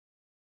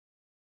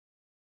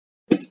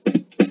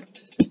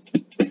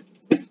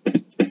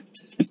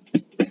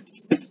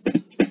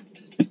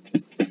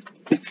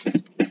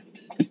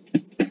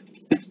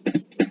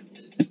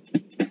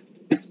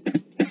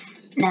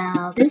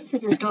Now, this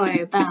is a story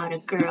about a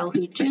girl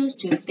who chose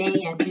to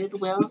obey and do the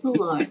will of the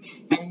Lord.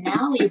 And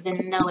now,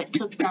 even though it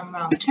took some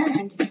wrong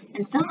turns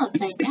and some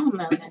upside-down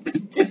moments,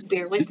 the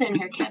spirit within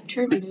her kept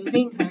her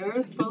moving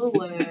her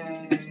forward.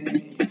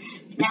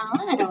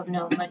 Now, I don't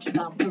know much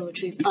about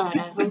poetry, but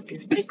I hope you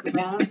stick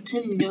around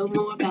to know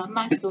more about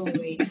my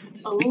story.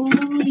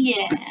 Oh,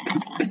 yeah.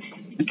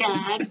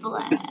 God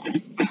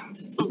bless.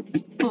 Ooh,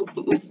 ooh,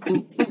 ooh,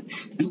 ooh,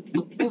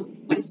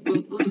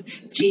 ooh.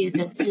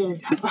 Jesus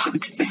is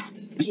rocks.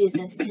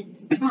 Jesus is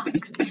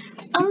rocks.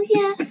 Oh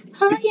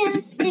yeah,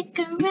 stick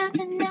around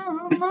to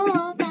know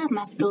more about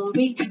my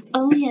story.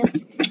 Oh yeah.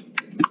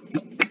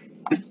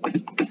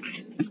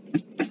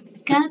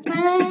 God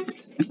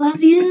bless,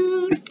 love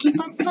you, keep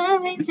on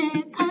smiling,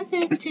 stay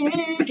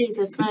positive.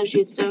 Jesus loves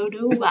you, so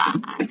do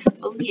I.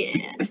 Oh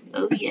yeah,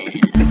 oh yeah.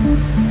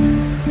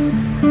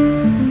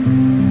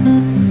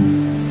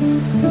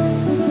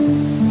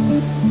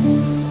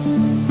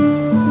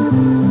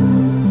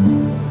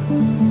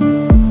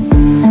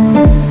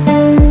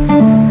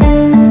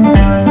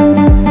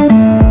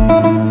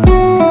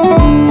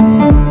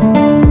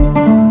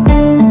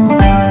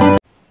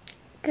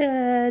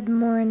 Good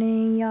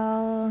morning,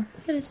 y'all.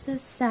 It is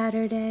this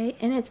Saturday,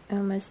 and it's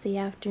almost the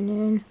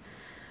afternoon.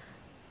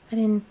 I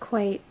didn't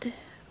quite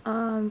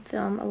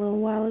film a little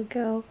while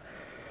ago.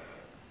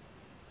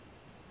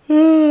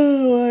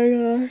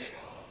 Oh my gosh.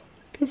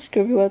 It's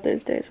gonna be one of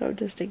those days, so I'm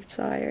just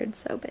tired.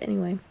 But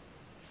anyway.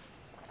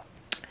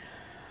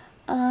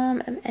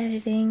 I'm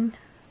editing.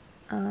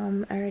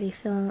 I already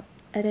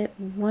edit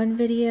one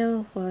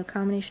video, or a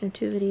combination of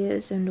two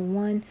videos into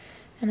one,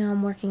 and now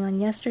I'm working on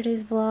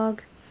yesterday's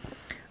vlog.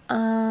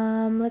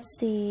 Let's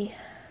see.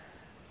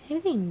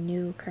 Anything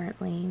new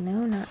currently?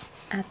 No, not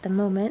at the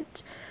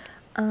moment.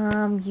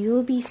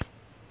 You'll be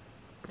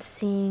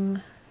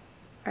seeing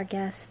our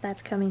guest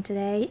that's coming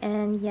today,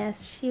 and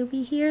yes, she'll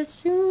be here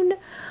soon.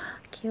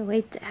 Can't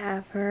wait to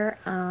have her.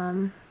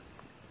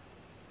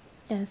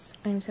 Yes,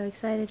 I'm so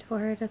excited for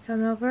her to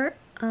come over.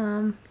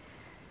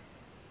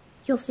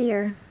 You'll see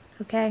her,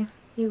 okay?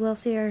 You will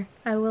see her.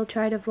 I will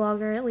try to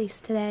vlog her at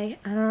least today.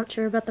 I'm not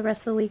sure about the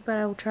rest of the week, but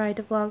I will try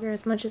to vlog her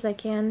as much as I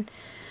can.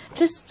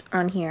 Just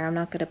on here. I'm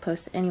not going to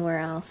post it anywhere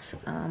else.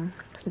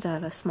 Since I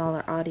have a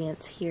smaller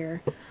audience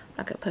here, I'm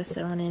not going to post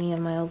it on any of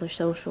my other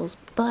socials.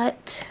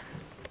 But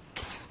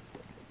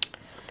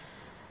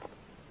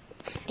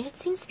it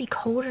seems to be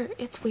colder.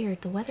 It's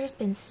weird. The weather's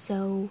been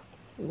so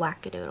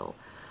wackadoodle.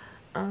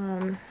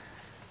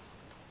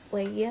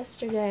 Like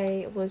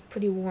yesterday was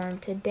pretty warm.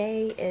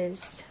 Today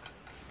is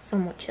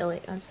somewhat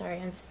chilly. I'm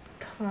sorry,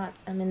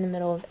 I'm in the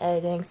middle of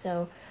editing,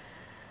 so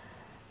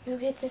you'll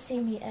get to see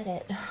me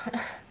edit.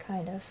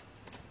 Kind of.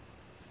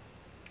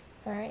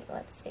 Alright,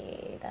 let's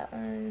see. That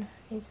one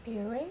needs to be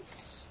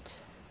erased.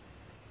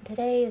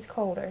 Today is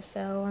colder,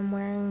 so I'm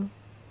wearing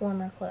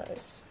warmer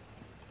clothes.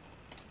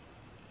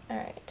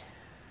 Alright.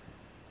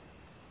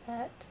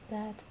 That.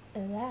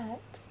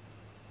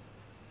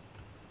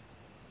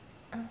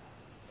 Oh,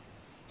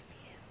 that's need to be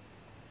it.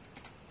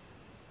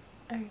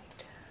 Alright.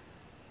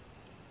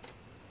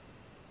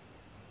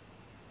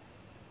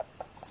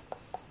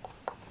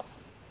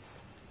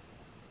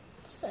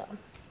 So,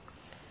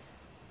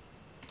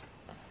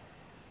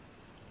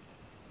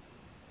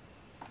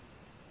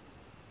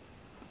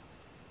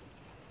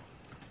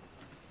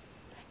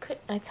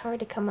 it's hard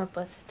to come up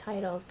with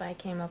titles, but I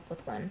came up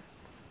with one.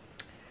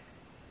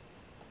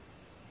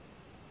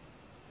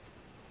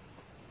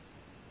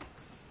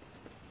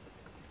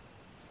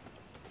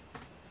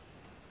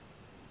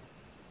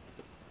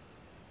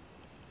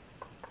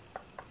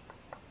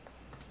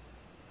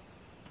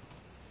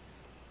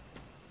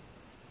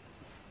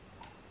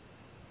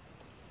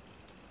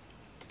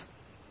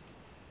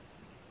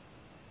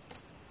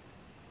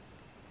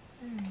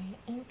 Alright,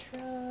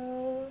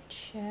 intro,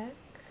 check,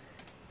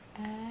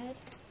 add.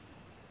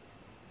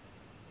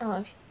 Oh,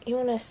 if you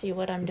want to see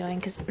what I'm doing,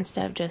 because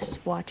instead of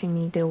just watching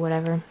me do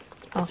whatever,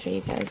 I'll show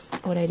you guys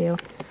what I do.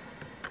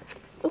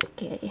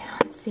 Okay,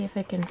 let's see if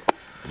I can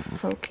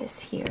focus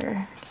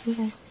here. You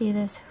guys see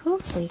this?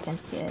 Hopefully you can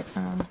see it.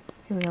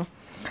 Here we go.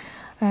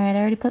 Alright, I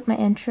already put my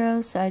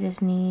intro, so I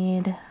just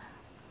need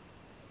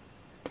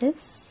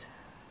this,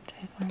 which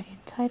I've already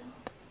titled.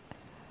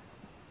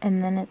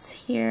 And then it's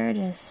here,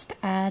 just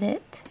add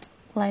it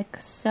like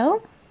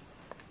so.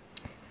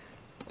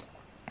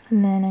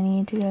 And then I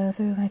need to go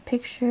through my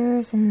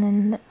pictures and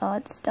then the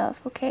odd stuff.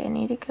 Okay, I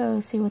need to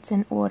go see what's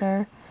in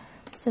order.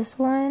 It's this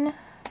one.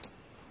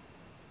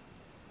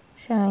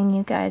 Showing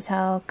you guys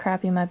how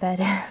crappy my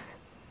bed is.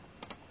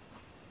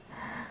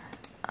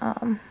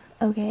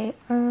 Okay,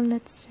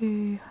 let's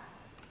see.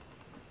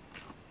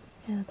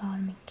 Go to the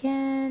bottom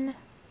again.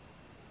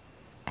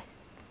 I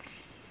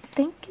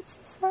think it's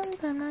this one,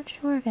 but I'm not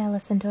sure. I gotta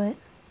listen to it.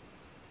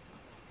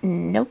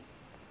 Nope.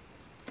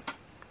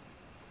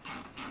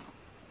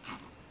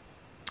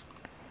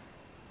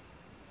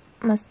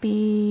 Must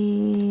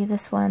be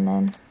this one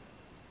then.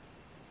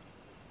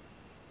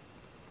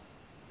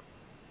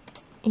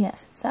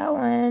 Yes, it's that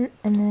one,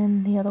 and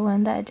then the other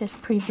one that I just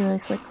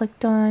previously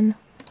clicked on.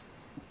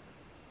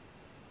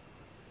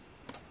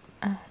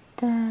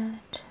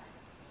 that.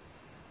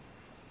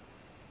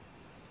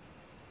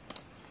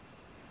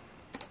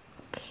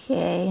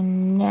 Okay,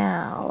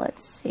 now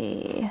let's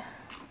see.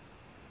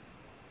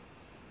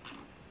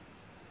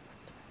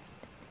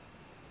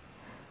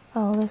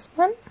 Oh, this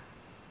one.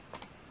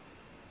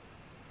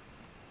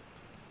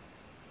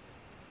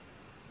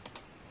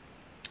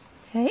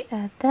 Okay,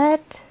 add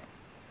that.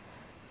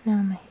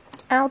 Now my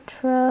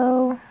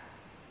outro.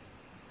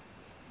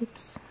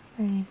 Oops,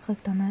 I already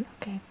clicked on that.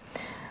 Okay.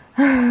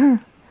 I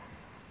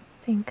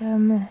think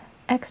I'm an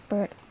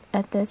expert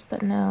at this,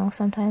 but no,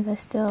 sometimes I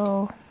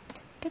still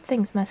get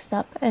things messed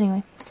up.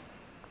 Anyway,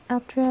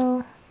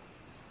 outro.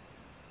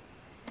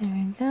 There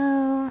we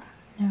go.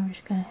 Now we're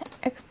just gonna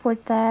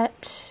export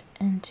that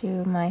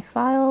into my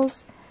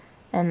files,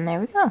 and there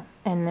we go.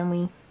 And then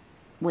we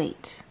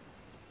wait.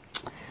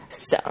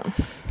 So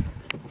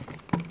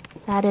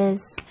that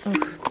is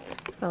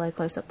really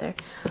close up there.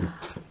 There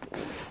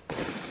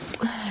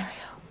we go.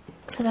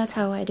 So that's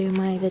how I do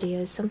my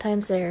videos.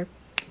 Sometimes they're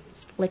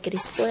lickety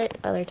split,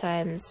 other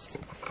times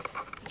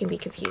it can be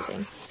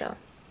confusing. So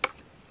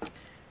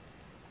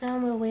now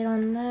we'll wait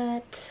on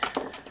that.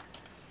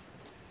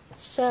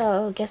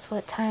 So guess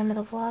what time of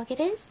the vlog it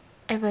is?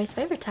 Everybody's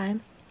favorite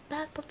time,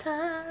 Apple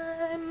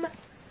time.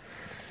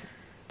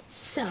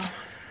 So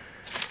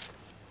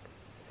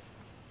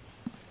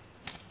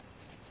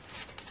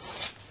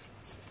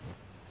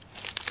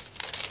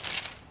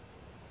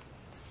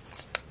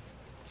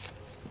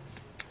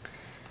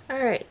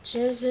alright,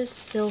 Joseph's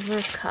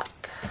Silver Cup.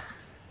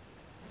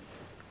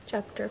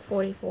 Chapter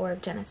 44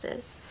 of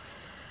Genesis.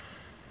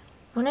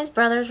 When his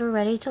brothers were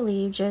ready to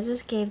leave,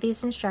 Joseph gave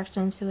these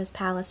instructions to his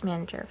palace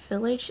manager.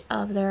 Fill each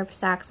of their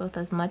sacks with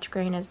as much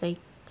grain as they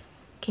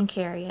can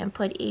carry, and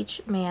put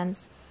each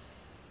man's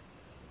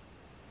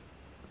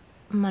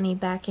money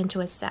back into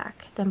his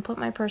sack. Then put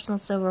my personal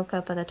silver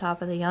cup at the top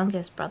of the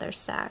youngest brother's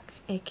sack,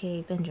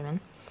 aka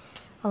Benjamin,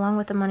 along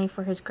with the money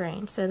for his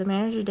grain. So the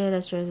manager did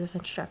as Joseph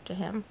instructed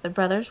him. The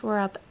brothers were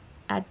up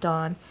at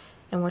dawn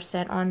and were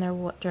set on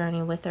their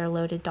journey with their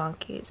loaded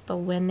donkeys. But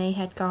when they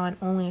had gone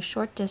only a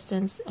short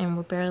distance and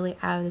were barely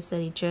out of the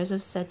city,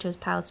 Joseph said to his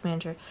palace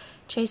manager,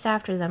 "Chase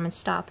after them and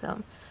stop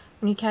them.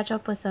 When you catch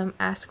up with them,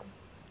 ask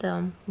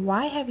them,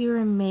 'Why have you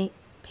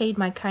repaid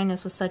my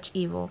kindness with such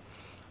evil?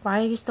 Why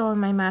have you stolen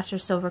my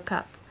master's silver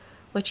cup,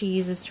 which he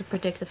uses to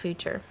predict the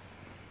future?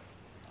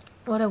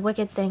 What a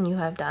wicked thing you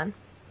have done.'"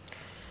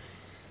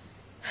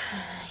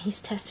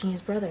 He's testing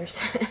his brothers.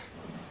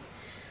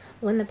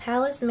 When the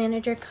palace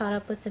manager caught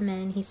up with the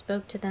men, he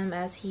spoke to them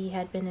as he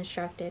had been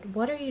instructed.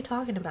 "What are you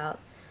talking about?"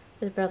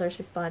 The brothers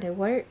responded.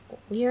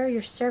 We are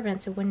your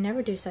servants and would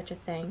never do such a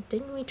thing.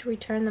 Didn't we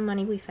return the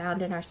money we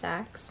found in our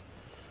sacks?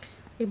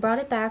 We brought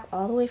it back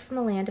all the way from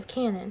the land of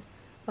Canaan.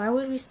 Why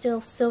would we steal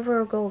silver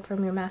or gold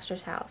from your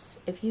master's house?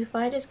 If you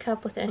find his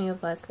cup with any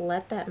of us,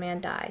 let that man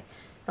die,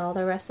 and all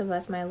the rest of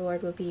us, my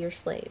lord, will be your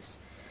slaves.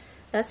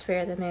 That's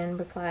fair, the man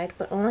replied,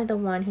 but only the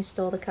one who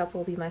stole the cup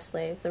will be my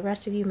slave. The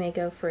rest of you may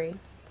go free.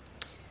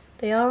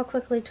 They all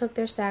quickly took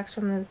their sacks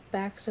from the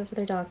backs of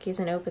their donkeys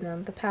and opened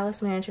them. The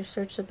palace manager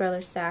searched the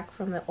brothers' sack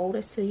from the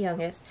oldest to the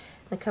youngest,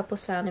 and the cup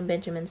was found in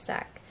Benjamin's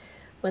sack.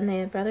 When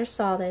the brothers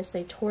saw this,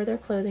 they tore their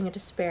clothing in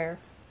despair.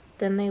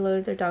 Then they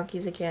loaded their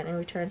donkeys again and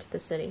returned to the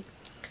city.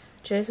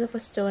 Joseph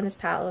was still in his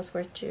palace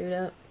when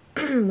Judah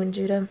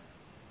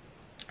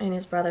and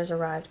his brothers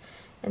arrived,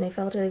 and they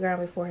fell to the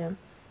ground before him.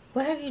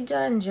 "What have you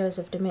done?"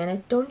 Joseph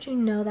demanded. "Don't you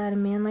know that a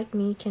man like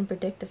me can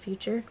predict the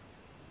future?"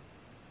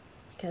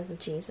 Because of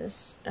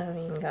Jesus,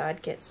 God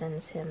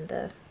sends him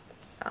the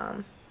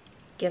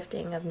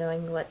gifting of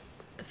knowing what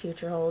the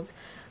future holds.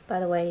 By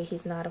the way,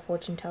 he's not a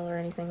fortune teller or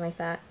anything like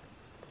that.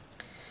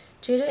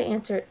 Judah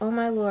answered, "Oh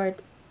my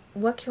lord,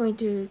 what can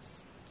we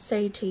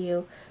say to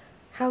you?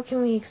 How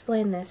can we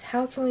explain this?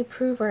 How can we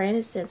prove our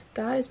innocence?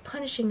 God is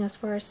punishing us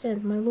for our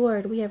sins. My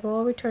lord, we have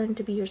all returned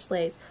to be your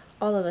slaves,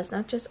 all of us,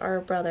 not just our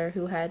brother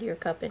who had your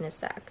cup in his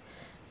sack."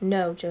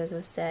 "No,"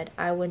 Joseph said,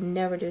 "I would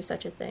never do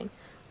such a thing.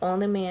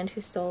 Only the man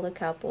who stole the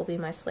cup will be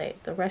my slave.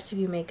 The rest of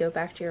you may go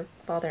back to your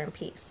father in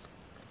peace."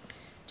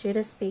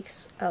 Judah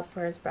speaks up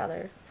for his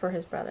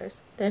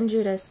brothers. Then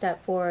Judah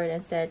stepped forward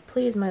and said,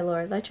 "Please, my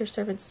lord, let your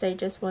servants say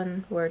just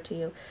one word to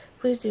you.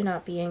 Please do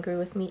not be angry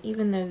with me,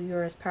 even though you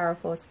are as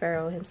powerful as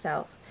Pharaoh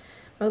himself.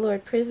 My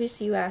lord,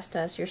 previously you asked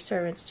us, your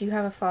servants, do you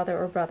have a father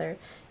or brother?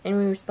 And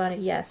we responded,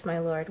 yes, my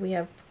lord. We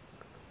have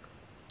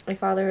a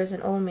father is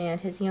an old man.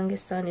 His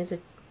youngest son is a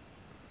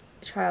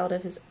child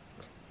of his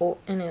old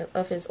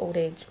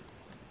age.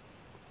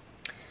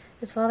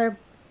 His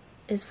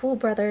full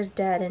brother is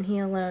dead, and he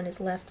alone is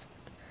left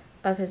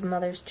of his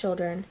mother's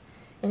children,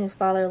 and his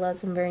father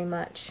loves him very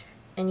much.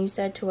 And you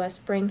said to us,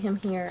 'Bring him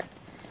here,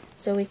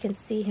 so we can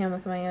see him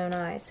with my own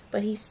eyes.'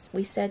 But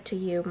we said to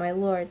you, 'My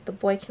lord, the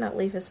boy cannot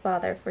leave his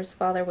father, for his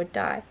father would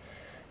die.'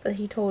 But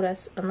he told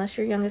us, 'Unless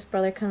your youngest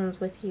brother comes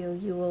with you,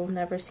 you will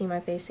never see my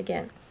face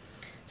again.'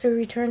 So we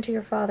returned to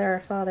your father, our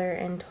father,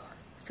 and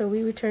so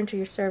we returned to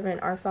your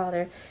servant, our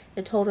father,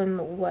 and told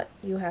him what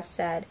you have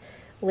said.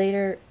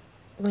 Later,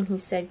 when he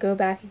said, "Go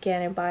back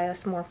again and buy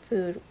us more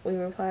food," we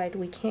replied,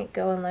 "We can't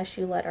go unless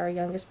you let our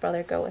youngest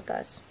brother go with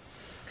us.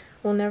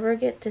 We'll never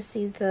get to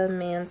see the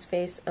man's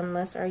face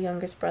unless our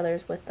youngest brother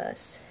is with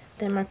us."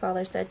 Then my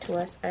father said to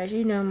us, "As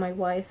you know, my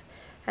wife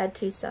had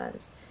 2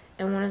 sons,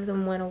 and one of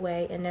them went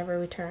away and never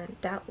returned.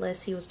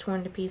 Doubtless he was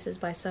torn to pieces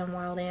by some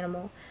wild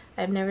animal.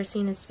 I have never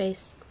seen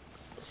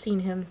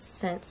him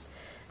since.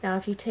 Now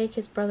if you take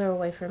his brother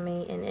away from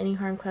me, and any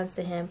harm comes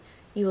to him,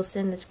 you will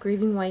send this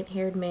grieving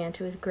white-haired man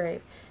to his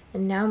grave.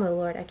 And now, my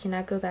lord, I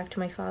cannot go back to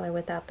my father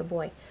without the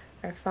boy.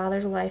 Our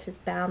father's life is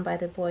bound by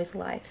the boy's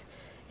life.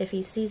 If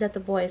he sees that the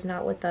boy is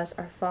not with us,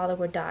 our father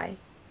will die.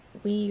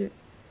 We,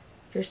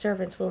 your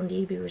servants, will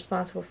indeed be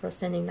responsible for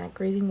sending that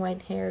grieving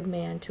white-haired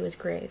man to his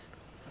grave.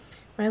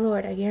 My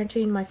lord, I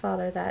guaranteed my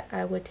father that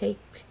I would take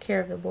care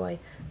of the boy.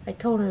 I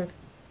told him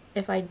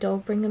if I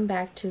don't bring him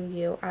back to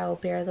you, I will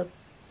bear the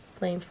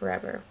blame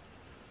forever."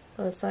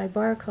 A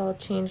sidebar called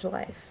Change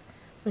Life.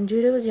 When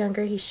Judah was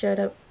younger, he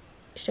showed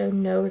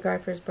no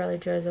regard for his brother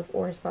Joseph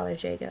or his father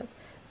Jacob.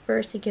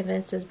 First, he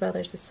convinced his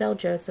brothers to sell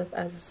Joseph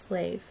as a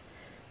slave.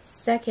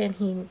 Second,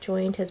 he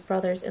joined his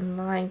brothers in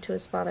lying to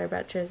his father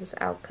about Joseph's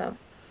outcome.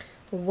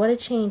 But what a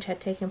change had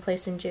taken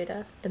place in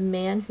Judah. The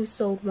man who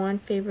sold one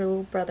favored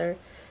little brother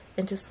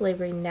into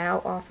slavery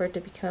now offered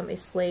to become a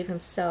slave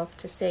himself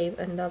to save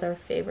another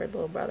favored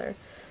little brother.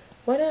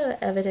 What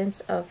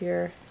evidence of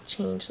your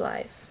changed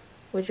life.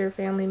 Would your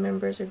family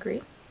members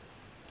agree?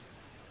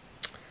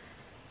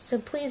 "So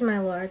please, my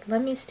lord,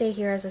 let me stay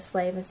here as a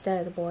slave instead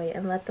of the boy,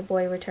 and let the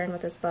boy return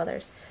with his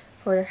brothers.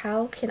 For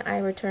how can I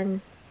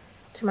return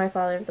to my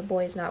father if the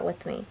boy is not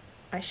with me?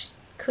 I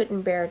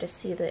couldn't bear to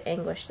see the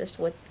anguish this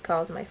would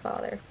cause my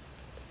father."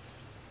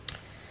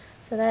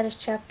 So that is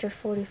chapter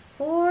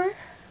 44.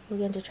 We'll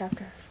get into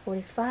chapter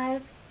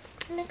 45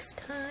 next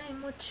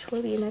time, which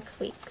will be next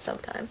week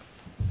sometime.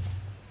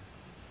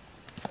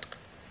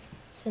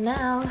 So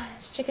now,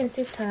 it's chicken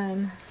soup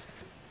time.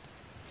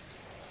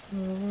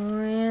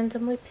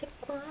 Randomly pick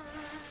one.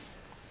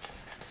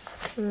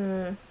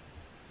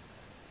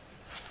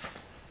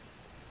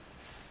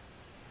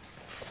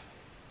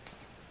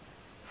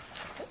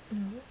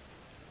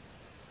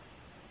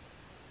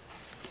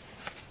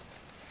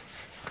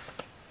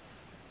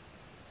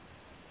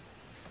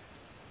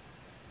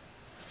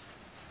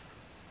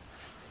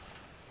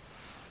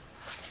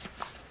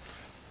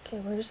 Okay,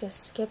 we're just gonna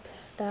skip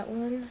that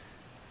one.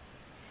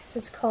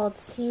 This is called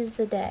Seize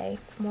the Day.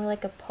 It's more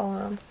like a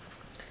poem.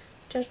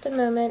 Just a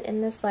moment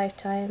in this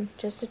lifetime,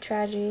 just a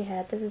tragedy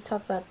ahead. This is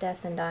talk about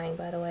death and dying,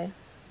 by the way.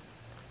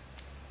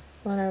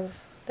 One of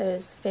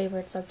those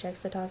favorite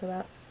subjects to talk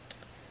about.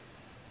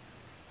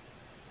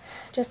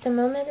 Just a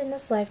moment in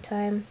this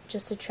lifetime,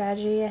 just a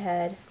tragedy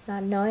ahead,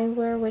 not knowing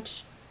where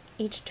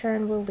each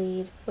turn will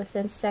lead.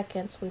 Within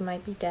seconds, we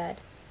might be dead.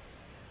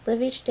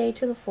 Live each day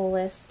to the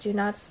fullest. Do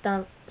not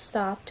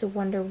stop to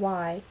wonder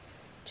why.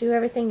 Do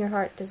everything your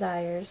heart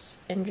desires,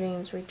 and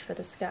dreams reach for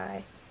the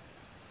sky.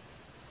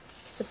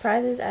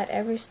 Surprises at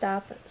every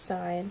stop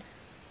sign,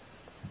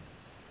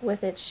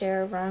 with its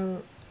share of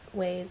wrong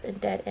ways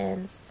and dead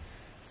ends.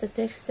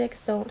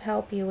 Statistics don't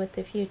help you with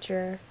the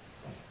future.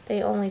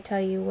 They only tell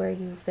you where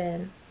you've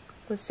been.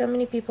 With so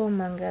many people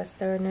among us,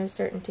 there are no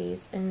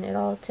certainties, and it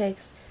all it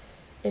takes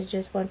is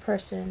just one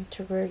person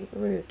to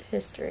reroute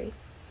history.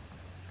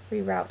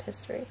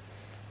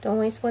 Don't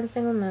waste one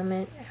single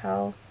moment.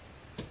 How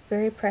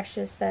very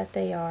precious that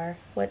they are.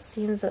 What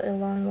seems a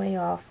long way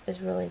off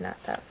is really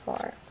not that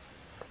far.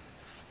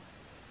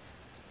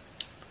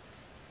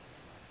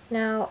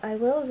 Now, I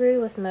will agree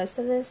with most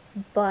of this,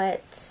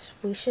 but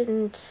we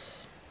shouldn't,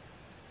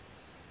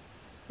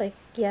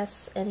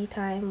 yes,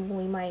 anytime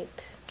we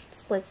might,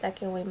 split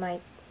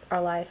second,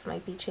 our life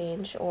might be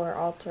changed or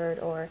altered,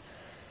 or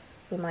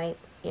we might,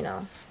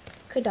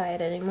 could die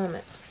at any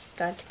moment.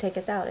 God could take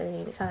us out at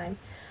any time.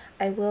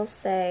 I will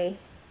say,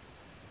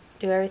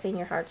 do everything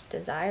your heart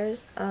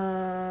desires.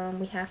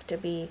 We have to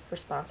be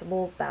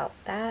responsible about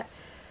that.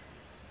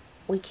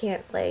 We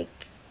can't,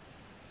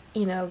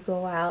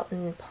 go out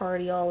and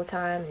party all the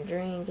time and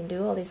drink and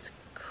do all these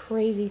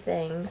crazy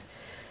things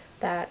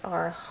that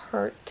are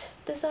heart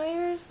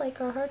desires.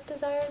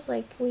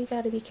 We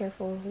got to be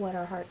careful of what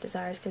our heart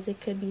desires, because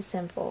it could be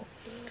sinful.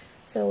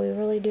 So we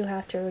really do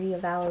have to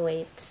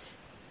reevaluate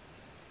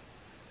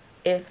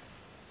if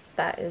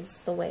that is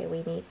the way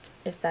we need,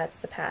 if that's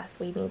the path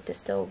we need to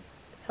still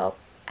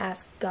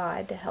ask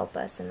God to help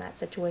us in that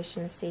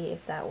situation and see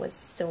if that was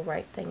still the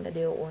right thing to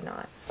do or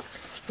not.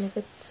 And if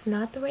it's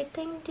not the right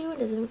thing to do,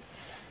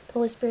 the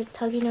Holy Spirit's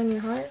tugging on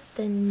your heart,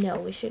 then no,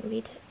 we shouldn't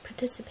be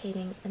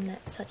participating in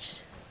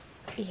such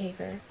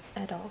behavior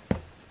at all.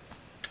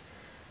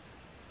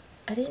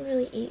 I didn't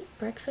really eat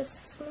breakfast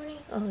this morning.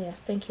 Oh yes,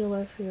 thank you,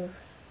 Lord, for your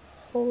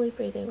holy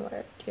breathing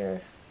word,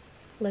 your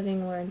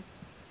living word.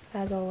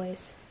 As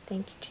always,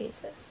 thank you,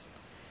 Jesus.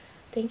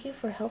 Thank you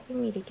for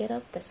helping me to get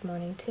up this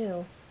morning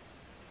too.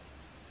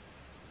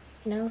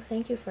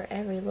 Thank you for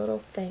every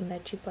little thing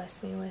that you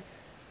bless me with.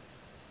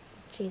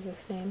 In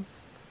Jesus' name.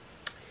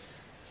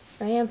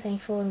 I am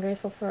thankful and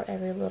grateful for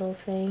every little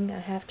thing. I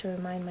have to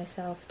remind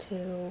myself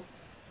to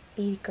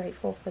be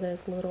grateful for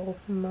those little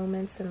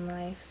moments in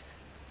life.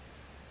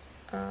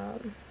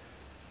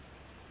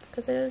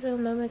 Because those are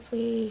moments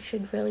we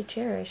should really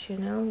cherish, you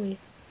know? We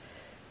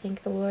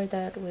thank the Lord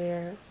that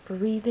we're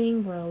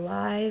breathing, we're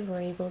alive,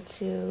 we're able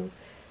to,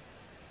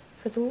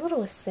 for the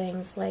littlest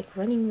things like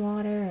running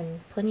water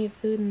and plenty of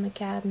food in the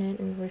cabinet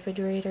and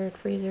refrigerator and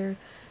freezer.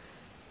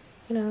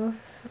 You know,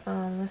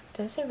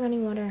 did I say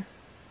running water?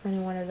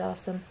 Running water is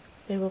awesome.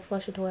 Being able to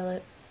flush a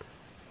toilet.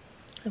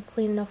 Have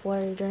clean enough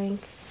water to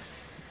drink.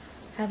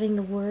 Having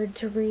the Word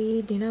to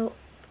read. You know,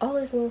 all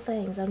those little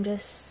things I'm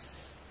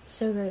just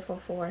so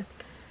grateful for.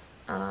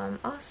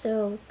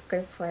 Also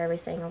grateful for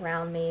everything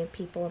around me,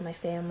 people in my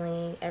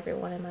family,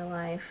 everyone in my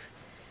life.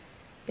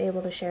 Be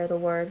able to share the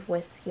Word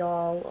with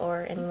y'all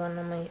or anyone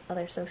on my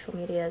other social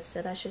medias.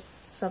 So that's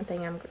just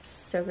something I'm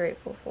so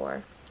grateful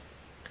for.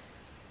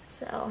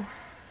 So,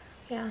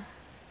 yeah.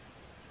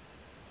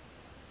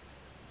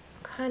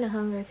 Kind of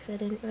hungry because I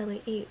didn't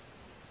really eat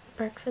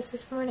breakfast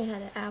this morning. I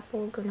had an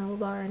apple, granola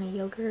bar, and a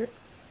yogurt.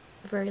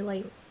 A very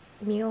light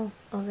meal.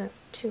 I wasn't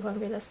too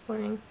hungry this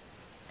morning.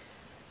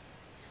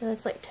 So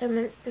it's like 10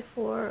 minutes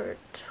before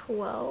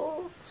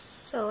 12.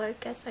 So I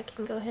guess I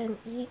can go ahead and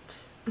eat.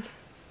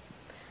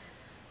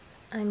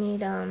 I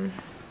made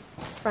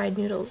fried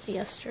noodles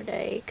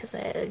yesterday because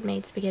I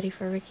made spaghetti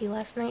for Ricky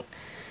last night.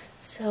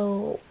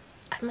 So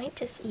I might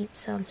just eat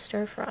some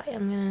stir fry.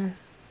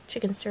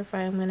 Chicken stir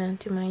fry. I'm gonna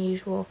do my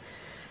usual,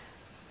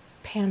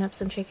 pan up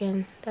some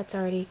chicken that's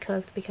already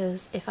cooked,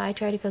 because if I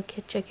try to cook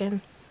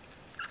chicken,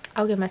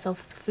 I'll give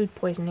myself food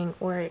poisoning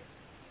or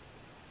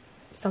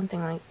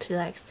something like to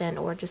that extent,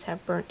 or just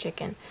have burnt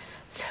chicken.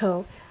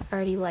 So I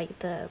already like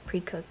the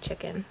pre-cooked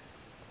chicken.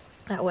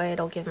 That way I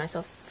don't give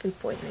myself food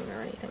poisoning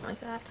or anything like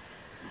that.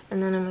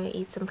 And then I'm gonna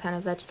eat some kind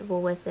of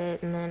vegetable with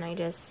it, and then I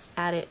just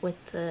add it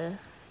with the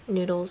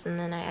noodles, and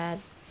then I add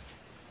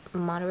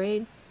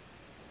Monterey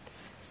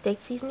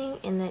steak seasoning,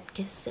 and that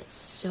gives it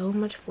so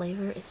much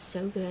flavor. It's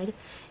so good.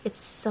 It's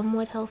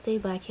somewhat healthy,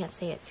 but I can't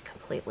say it's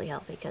completely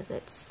healthy because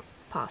it's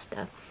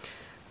pasta.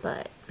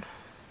 But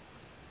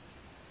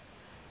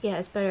yeah,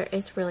 it's better.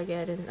 It's really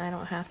good, and I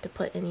don't have to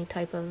put any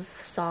type of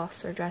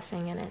sauce or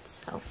dressing in it.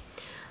 So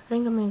I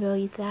think I'm gonna go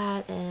eat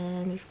that,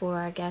 and before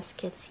our guest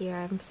gets here,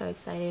 I'm so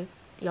excited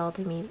y'all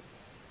to meet.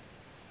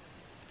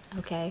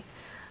 Okay,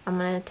 I'm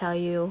gonna tell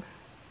you.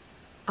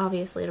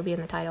 Obviously, it'll be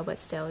in the title, but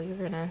still, you're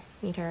gonna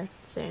meet her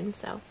soon,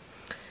 so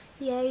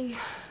yay.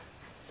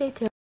 Stay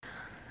tuned.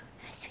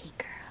 Sweet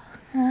girl.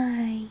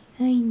 Hi.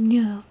 I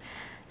know.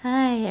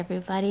 Hi,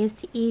 everybody. It's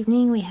the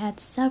evening. We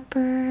had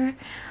supper.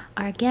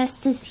 Our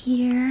guest is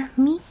here.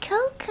 Meet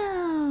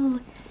Coco.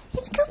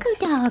 It's Coco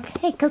dog.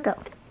 Hey,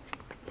 Coco.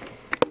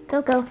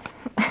 Coco.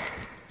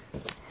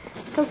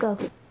 Coco.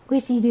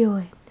 What's he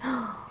doing?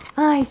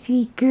 Hi,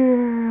 sweet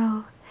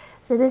girl.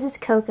 So this is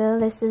Coco.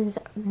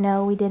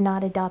 No, we did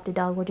not adopt a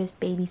dog. We're just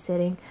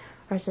babysitting,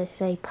 or should I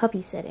say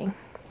puppy sitting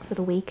for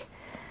the week.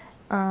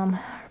 Our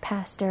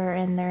pastor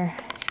and their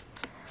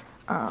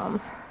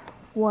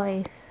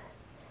wife's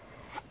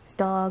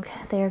dog,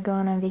 they're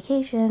going on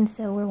vacation,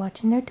 so we're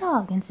watching their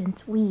dog. And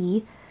since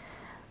we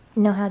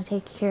know how to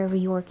take care of a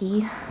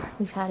Yorkie,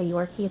 we've had a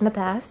Yorkie in the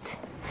past,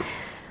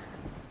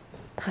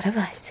 thought of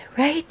us,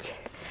 right?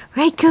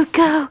 Right,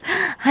 Coco?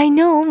 I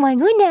know, my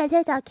goodness,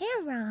 it's our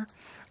camera.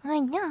 I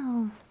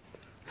know.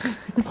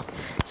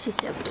 She's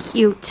so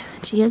cute.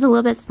 She is a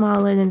little bit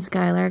smaller than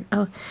Skylar.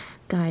 Oh,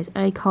 guys,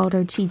 I called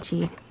her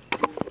Chi-Chi.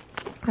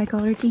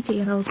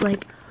 And I was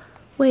like,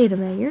 wait a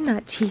minute, you're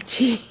not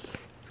Chi-Chi.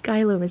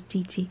 Skylar was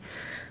Chi-Chi.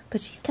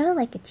 But she's kind of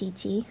like a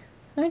Chi-Chi,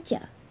 aren't ya?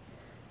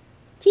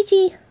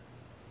 Chi-Chi.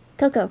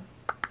 Coco.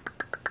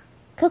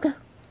 Coco.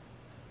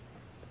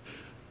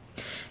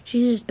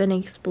 She's just been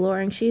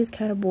exploring. She's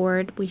kind of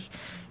bored.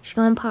 She's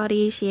gone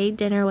potty. She ate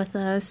dinner with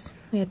us.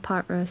 We had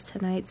pot roast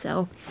tonight,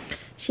 so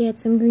she had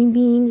some green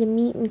beans and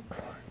meat and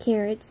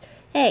carrots.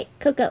 Hey,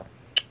 Coco,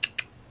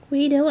 what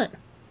are you doing?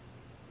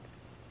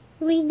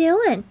 What are you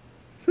doing?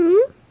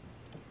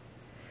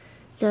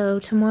 So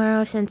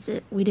tomorrow, since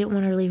we didn't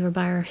want to leave her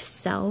by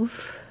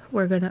herself,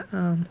 we're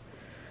gonna,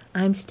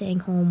 I'm staying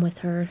home with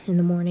her in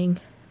the morning.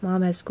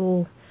 Mom has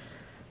school,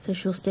 so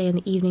she'll stay in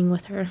the evening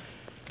with her.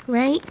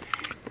 Right?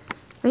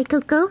 Right,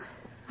 Coco?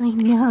 I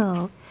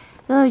know.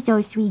 Oh, so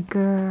sweet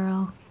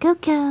girl.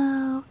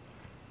 Coco.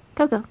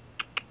 Coco.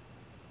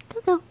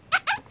 Coco.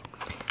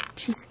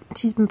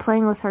 She's been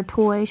playing with her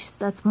toys.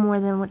 That's more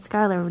than what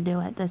Skylar would do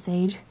at this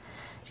age.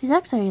 She's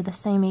actually the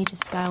same age as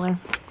Skylar.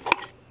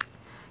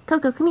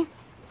 Coco, come here.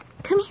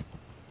 Come here.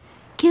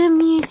 Come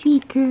here,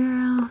 sweet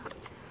girl.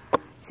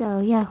 So,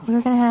 yeah,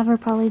 we're gonna have her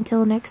probably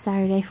until next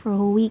Saturday for a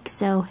whole week,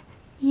 so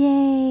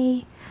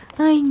yay.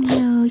 I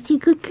know. She's a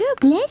good girl.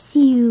 Bless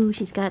you.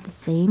 She's got the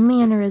same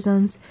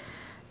mannerisms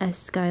as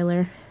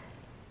Skylar.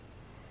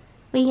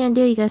 What are you gonna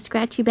do? You gonna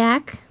scratch your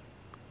back?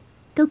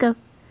 Coco, what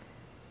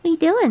are you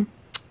doing?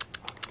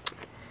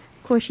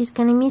 Of course, she's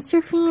gonna miss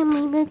her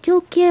family, but you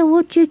okay.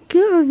 We'll take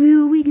care of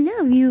you. We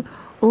love you.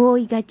 Oh,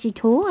 you got your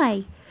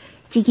toy.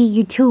 Did you get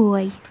your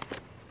toy?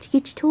 Did you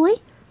get your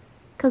toy?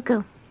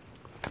 Coco.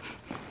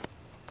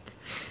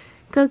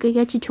 Coco, you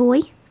got your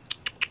toy?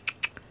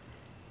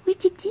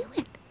 What's it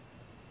doing?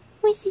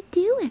 What's it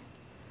doing?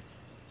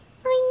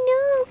 I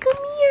know.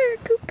 Come here,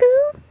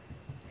 Coco.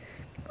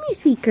 Come here,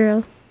 sweet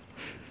girl.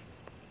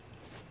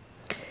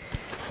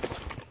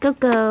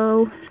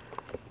 Coco.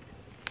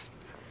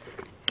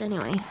 So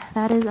anyway,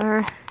 that is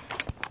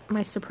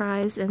my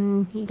surprise,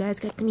 and you guys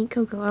got to meet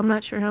Coco. I'm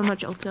not sure how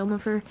much I'll film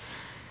of her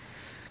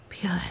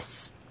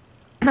because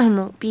I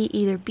won't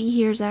either be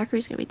here.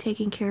 Zachary's gonna be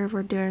taking care of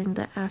her during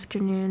the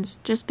afternoons.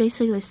 Just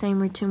basically the same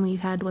routine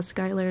we've had with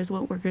Skylar is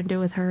what we're gonna do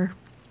with her.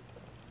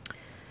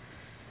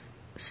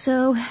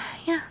 So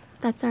yeah,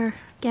 that's our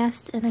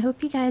guest, and I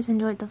hope you guys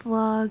enjoyed the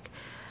vlog.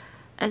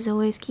 As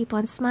always, keep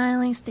on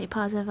smiling, stay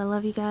positive. I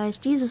love you guys.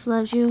 Jesus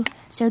loves you.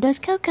 So does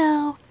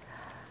Coco.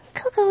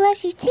 Coco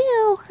loves you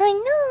too. I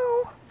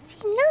know. She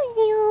loves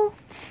you.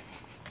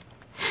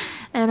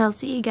 And I'll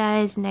see you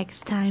guys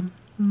next time.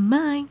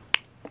 Bye.